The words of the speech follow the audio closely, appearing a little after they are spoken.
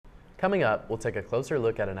Coming up, we'll take a closer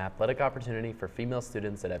look at an athletic opportunity for female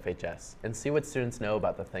students at FHS and see what students know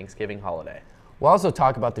about the Thanksgiving holiday. We'll also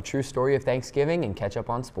talk about the true story of Thanksgiving and catch up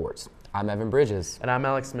on sports. I'm Evan Bridges. And I'm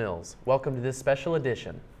Alex Mills. Welcome to this special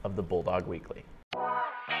edition of the Bulldog Weekly.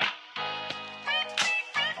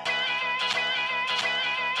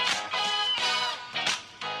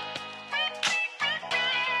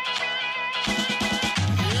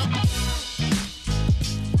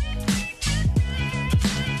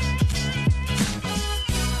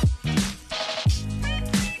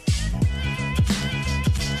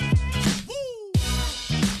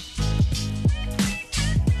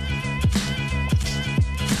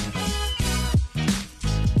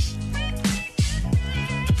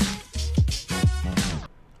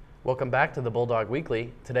 Welcome back to the Bulldog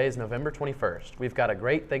Weekly. Today is November 21st. We've got a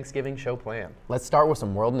great Thanksgiving show planned. Let's start with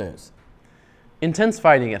some world news. Intense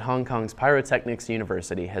fighting at Hong Kong's Pyrotechnics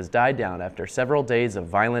University has died down after several days of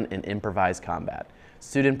violent and improvised combat.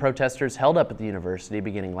 Student protesters held up at the university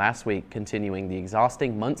beginning last week, continuing the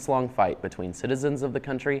exhausting months-long fight between citizens of the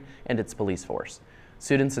country and its police force.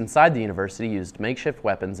 Students inside the university used makeshift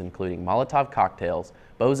weapons including Molotov cocktails,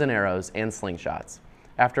 bows and arrows, and slingshots.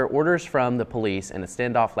 After orders from the police and a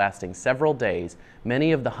standoff lasting several days,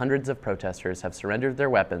 many of the hundreds of protesters have surrendered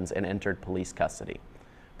their weapons and entered police custody.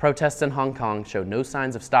 Protests in Hong Kong show no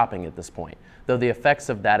signs of stopping at this point, though the effects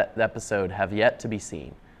of that episode have yet to be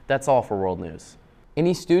seen. That's all for World News.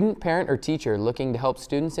 Any student, parent, or teacher looking to help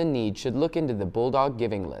students in need should look into the Bulldog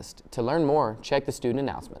Giving List. To learn more, check the student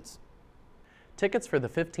announcements. Tickets for the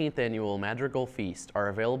 15th Annual Madrigal Feast are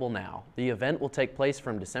available now. The event will take place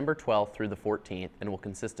from December 12th through the 14th and will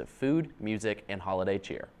consist of food, music, and holiday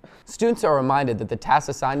cheer. Students are reminded that the tasks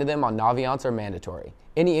assigned to them on Naviance are mandatory.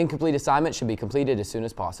 Any incomplete assignment should be completed as soon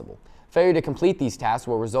as possible. Failure to complete these tasks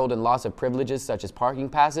will result in loss of privileges such as parking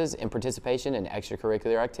passes and participation in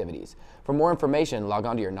extracurricular activities. For more information, log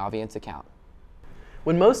on to your Naviance account.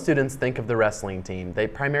 When most students think of the wrestling team, they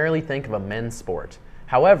primarily think of a men's sport.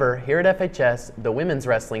 However, here at FHS, the women's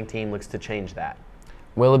wrestling team looks to change that.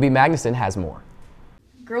 Willoughby Magnuson has more.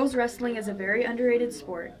 Girls wrestling is a very underrated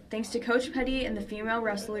sport. Thanks to Coach Petty and the female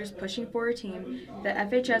wrestlers pushing for a team, the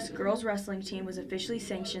FHS girls wrestling team was officially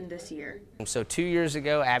sanctioned this year. So 2 years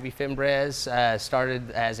ago, Abby Fimbres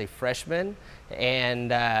started as a freshman,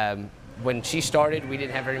 and when she started, we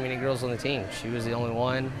didn't have very many girls on the team. She was the only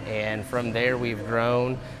one, and from there we've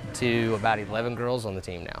grown to about 11 girls on the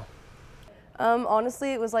team now.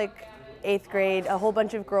 Honestly, it was like 8th grade. A whole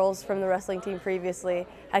bunch of girls from the wrestling team previously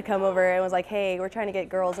had come over and was like, hey, we're trying to get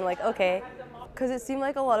girls. And I'm like, okay. Because it seemed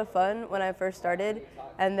like a lot of fun when I first started.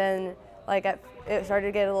 And then like it started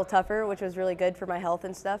to get a little tougher, which was really good for my health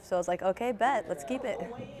and stuff. So I was like, okay, bet, let's keep it.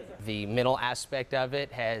 The mental aspect of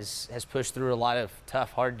it has pushed through a lot of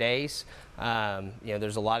tough, hard days. You know,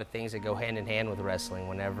 there's a lot of things that go hand in hand with wrestling.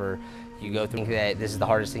 Whenever you go through that, this is the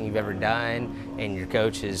hardest thing you've ever done, and your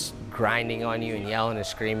coach is grinding on you and yelling and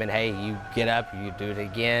screaming, hey, you get up, you do it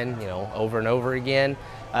again, you know, over and over again.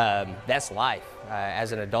 That's life.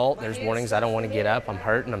 As an adult, there's mornings I don't want to get up. I'm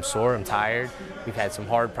hurting, I'm sore, I'm tired. We've had some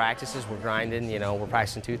hard practices. We're grinding, you know, we're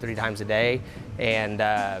practicing 2-3 times a day.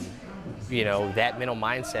 And, you know, that mental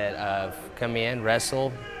mindset of come in,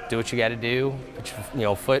 wrestle, do what you got to do, put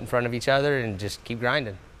your foot in front of each other and just keep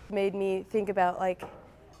grinding. It made me think about like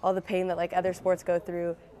all the pain that like other sports go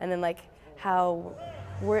through, and then like how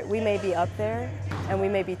we may be up there and we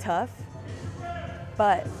may be tough,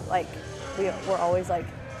 but like we're always like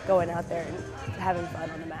going out there and having fun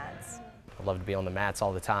on the mats. I love to be on the mats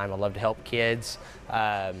all the time. I love to help kids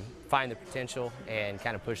find the potential and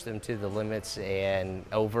kind of push them to the limits and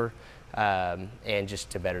over, and just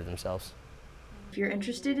to better themselves. If you're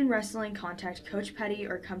interested in wrestling, contact Coach Petty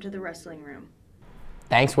or come to the wrestling room.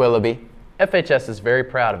 Thanks, Willoughby. FHS is very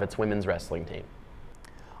proud of its women's wrestling team.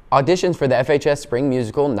 Auditions for the FHS Spring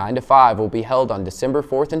Musical 9 to 5 will be held on December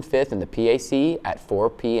 4th and 5th in the PAC at 4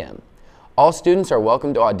 p.m. All students are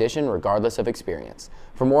welcome to audition regardless of experience.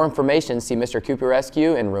 For more information, see Mr.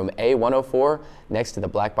 Cooperescu in room A104 next to the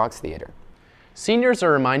Black Box Theater. Seniors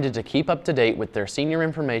are reminded to keep up to date with their senior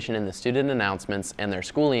information in the student announcements and their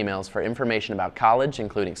school emails for information about college,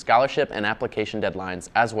 including scholarship and application deadlines,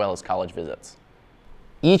 as well as college visits.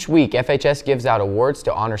 Each week, FHS gives out awards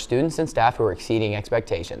to honor students and staff who are exceeding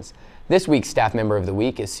expectations. This week's Staff Member of the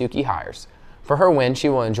Week is Suki Hires. For her win, she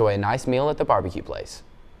will enjoy a nice meal at the barbecue place.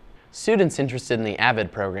 Students interested in the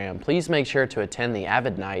AVID program, please make sure to attend the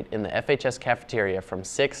AVID night in the FHS cafeteria from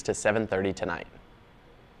 6 to 7:30 tonight.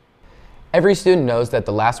 Every student knows that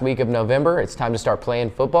the last week of November, it's time to start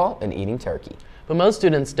playing football and eating turkey. But most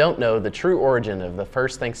students don't know the true origin of the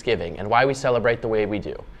first Thanksgiving and why we celebrate the way we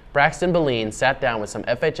do. Braxton Beline sat down with some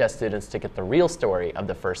FHS students to get the real story of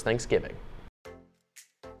the first Thanksgiving.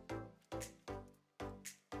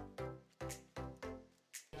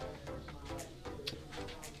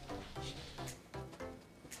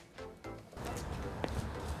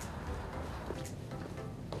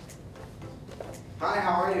 Hi,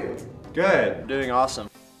 how are you? Good. Doing awesome.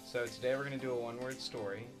 So today we're going to do a one-word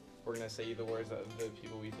story. We're going to say the words of the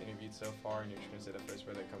people we've interviewed so far, and you're just going to say the first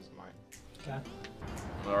word that comes to mind. Okay.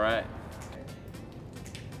 All right.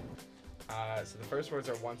 So the first words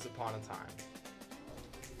are once upon a time.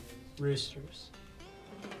 Roosters.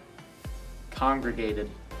 Congregated.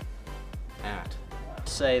 At.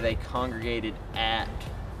 Say they congregated at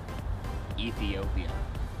Ethiopia.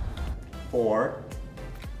 For.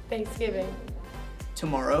 Thanksgiving.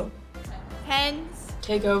 Tomorrow. Hens.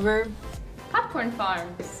 Takeover. Popcorn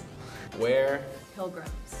farms. Where.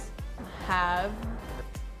 Pilgrims. Have.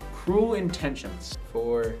 Cruel intentions.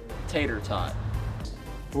 For. Tater tot.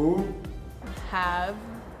 Who. Have.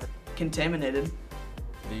 Contaminated.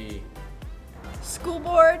 The. School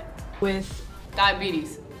board. With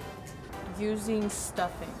Diabetes. Using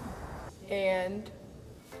stuffing. And.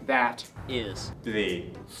 That is The.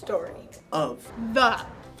 Story. of. The.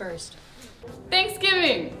 First.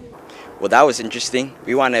 Thanksgiving. Well, that was interesting.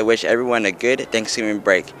 We want to wish everyone a good Thanksgiving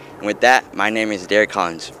break. And with that, my name is Derek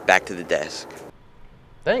Collins. Back to the desk.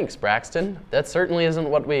 Thanks, Braxton. That certainly isn't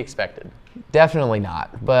what we expected. Definitely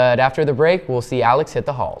not. But after the break, we'll see Alex hit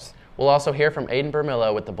the halls. We'll also hear from Aiden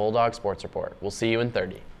Bermillo with the Bulldog Sports Report. We'll see you in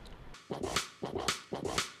 30.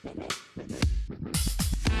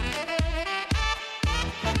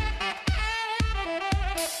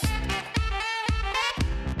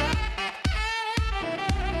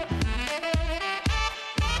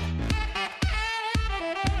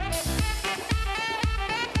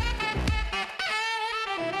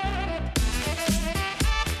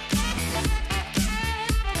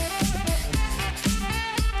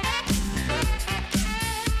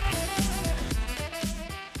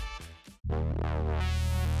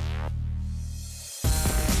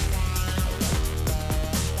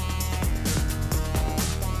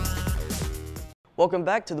 Welcome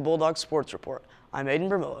back to the Bulldog Sports Report. I'm Aiden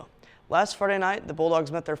Bermillo. Last Friday night, the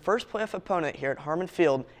Bulldogs met their first playoff opponent here at Harmon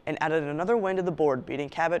Field and added another win to the board, beating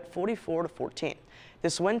Cabot 44-14.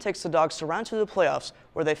 This win takes the Dogs to round 2 of the playoffs,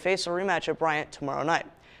 where they face a rematch at Bryant tomorrow night.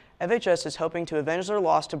 FHS is hoping to avenge their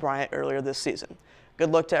loss to Bryant earlier this season.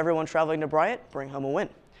 Good luck to everyone traveling to Bryant. Bring home a win.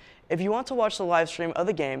 If you want to watch the live stream of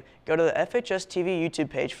the game, go to the FHS TV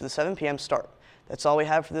YouTube page for the 7 p.m. start. That's all we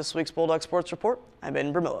have for this week's Bulldog Sports Report. I'm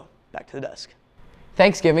Aiden Bermillo. Back to the desk.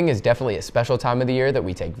 Thanksgiving is definitely a special time of the year that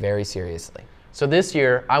we take very seriously. So this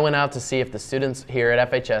year, I went out to see if the students here at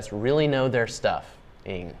FHS really know their stuff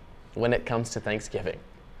when it comes to Thanksgiving.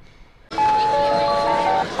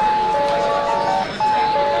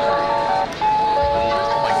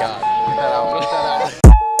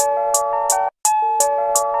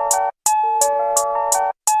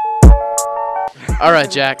 All right,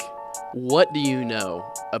 Jack, what do you know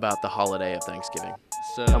about the holiday of Thanksgiving?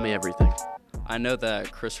 So, tell me everything. I know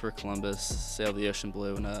that Christopher Columbus sailed the ocean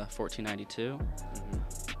blue in 1492.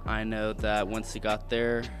 I know that once he got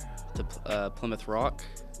there to Plymouth Rock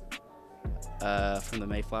from the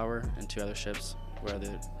Mayflower and 2 other ships, where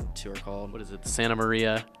the 2 are called. What is it? The Santa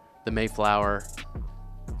Maria, the Mayflower.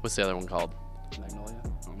 What's the other one called? Magnolia.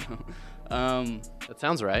 I don't know. That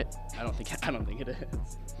sounds right. I don't think it is.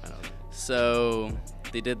 I don't know. So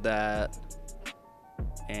they did that,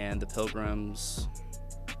 and the Pilgrims,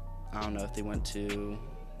 I don't know if they went to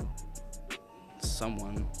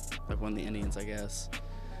someone, like one of the Indians, I guess,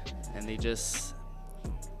 and they just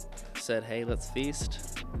said, hey, let's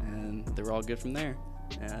feast, and they were all good from there.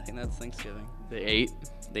 And I think that's Thanksgiving. They ate?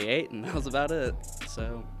 They ate, and that was about it.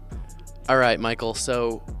 So. All right, Michael,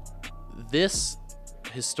 so this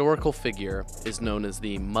historical figure is known as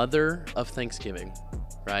the Mother of Thanksgiving,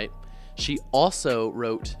 right? She also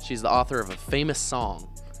she's the author of a famous song.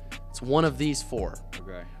 It's one of these 4.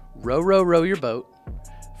 Okay. Row, row, row your boat,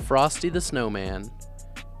 Frosty the Snowman,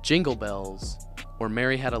 Jingle Bells, or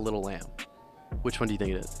Mary Had a Little Lamb. Which one do you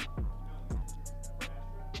think it is?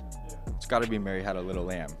 It's got to be Mary Had a Little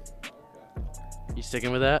Lamb. You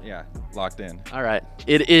sticking with that? Yeah, locked in. All right.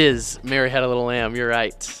 It is Mary Had a Little Lamb. You're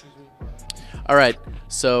right. All right.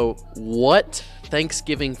 So what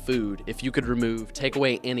Thanksgiving food, if you could take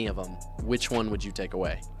away any of them, which one would you take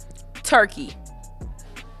away? Turkey.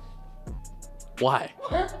 Why?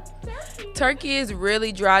 Turkey is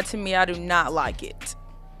really dry to me. I do not like it.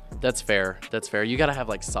 That's fair. That's fair. You got to have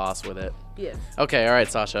like sauce with it. Yes. Okay. All right,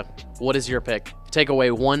 Sasha. What is your pick? Take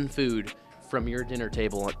away one food from your dinner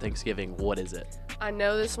table at Thanksgiving. What is it? I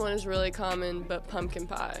know this one is really common, but pumpkin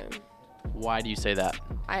pie. Why do you say that?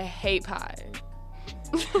 I hate pie.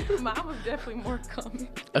 Mine was definitely more common.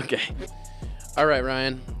 Okay. All right,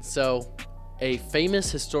 Ryan. So, a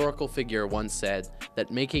famous historical figure once said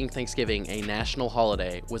that making Thanksgiving a national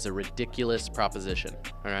holiday was a ridiculous proposition.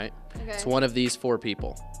 All right? Okay. It's one of these four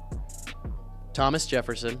people: Thomas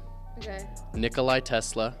Jefferson, Okay. Nikolai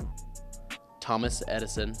Tesla, Thomas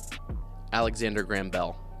Edison, Alexander Graham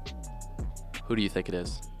Bell. Who do you think it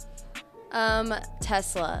is?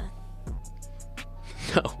 Tesla.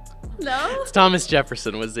 No. No? It's Thomas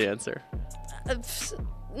Jefferson was the answer.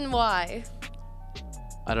 Why?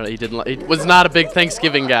 I don't know. He was not a big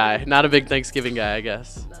Thanksgiving guy. Not a big Thanksgiving guy, I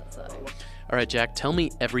guess. All right, Jack, tell me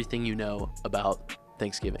everything you know about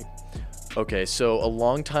Thanksgiving. Okay, so a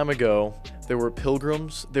long time ago, there were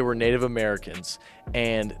pilgrims, there were Native Americans,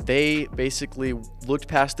 and they basically looked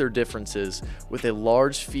past their differences with a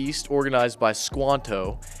large feast organized by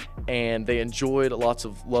Squanto, and they enjoyed lots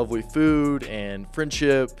of lovely food and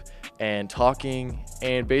friendship and talking,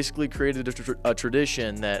 and basically created a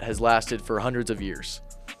tradition that has lasted for hundreds of years.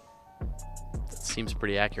 That seems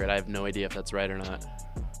pretty accurate. I have no idea if that's right or not.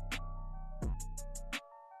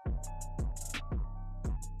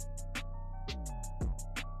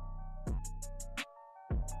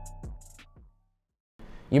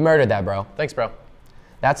 You murdered that, bro. Thanks, bro.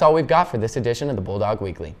 That's all we've got for this edition of the Bulldog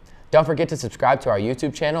Weekly. Don't forget to subscribe to our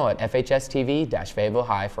YouTube channel at FHS-TV-Fayetteville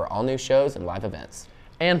High for all new shows and live events.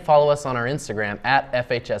 And follow us on our Instagram at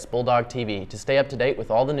FHS Bulldog TV to stay up to date with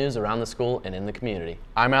all the news around the school and in the community.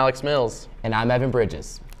 I'm Alex Mills. And I'm Evan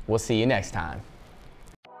Bridges. We'll see you next time.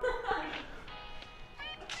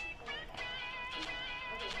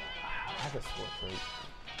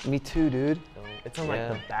 Me too, dude. It's on like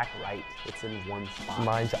the back right. It's in one spot.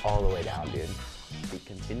 Mine's all the way down, dude.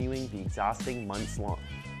 Continuing the exhausting months long.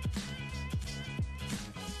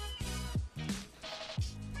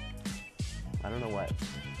 I don't know what.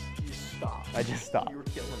 You just stopped. I just stopped. You were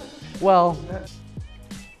killing it. Well.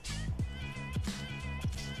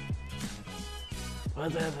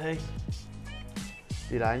 What's that thing?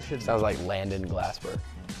 Dude, I should. Sounds like Landon Glasper.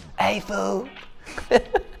 Hey, fool.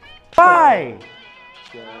 Bye!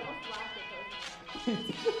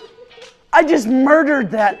 I just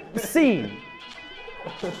murdered that scene.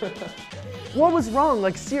 What was wrong?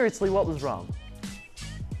 Like, seriously, what was wrong?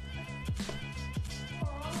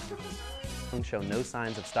 Show no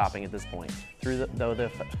signs of stopping at this point.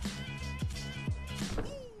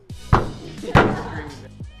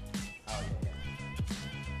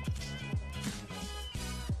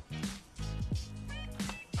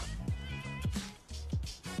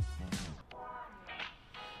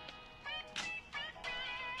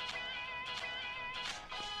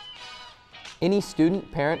 Any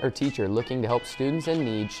student, parent, or teacher looking to help students in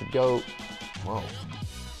need should go. Whoa.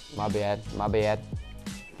 My bad.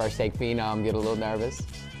 First take phenom, get a little nervous. Is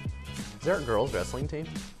there a girls wrestling team?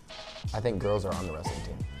 I think girls are on the wrestling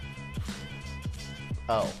team.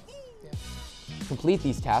 Oh. Complete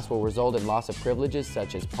these tasks will result in loss of privileges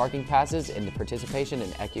such as parking passes and the participation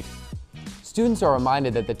in Students are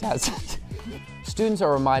reminded that the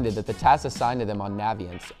tasks assigned to them on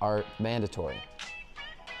Naviance are mandatory.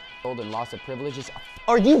 Result in loss of privileges.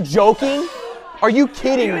 Are you joking? Are you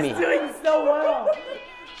kidding me? He was doing so well.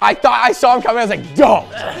 I thought I saw him coming. I was like,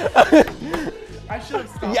 don't. I should have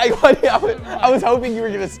stopped. Yeah, I was hoping you were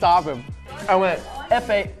gonna stop him. I went,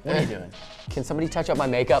 F8, what are you doing? Can somebody touch up my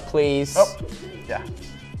makeup, please? Oh, yeah.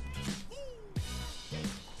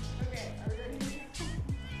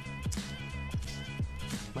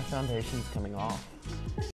 My foundation's coming off.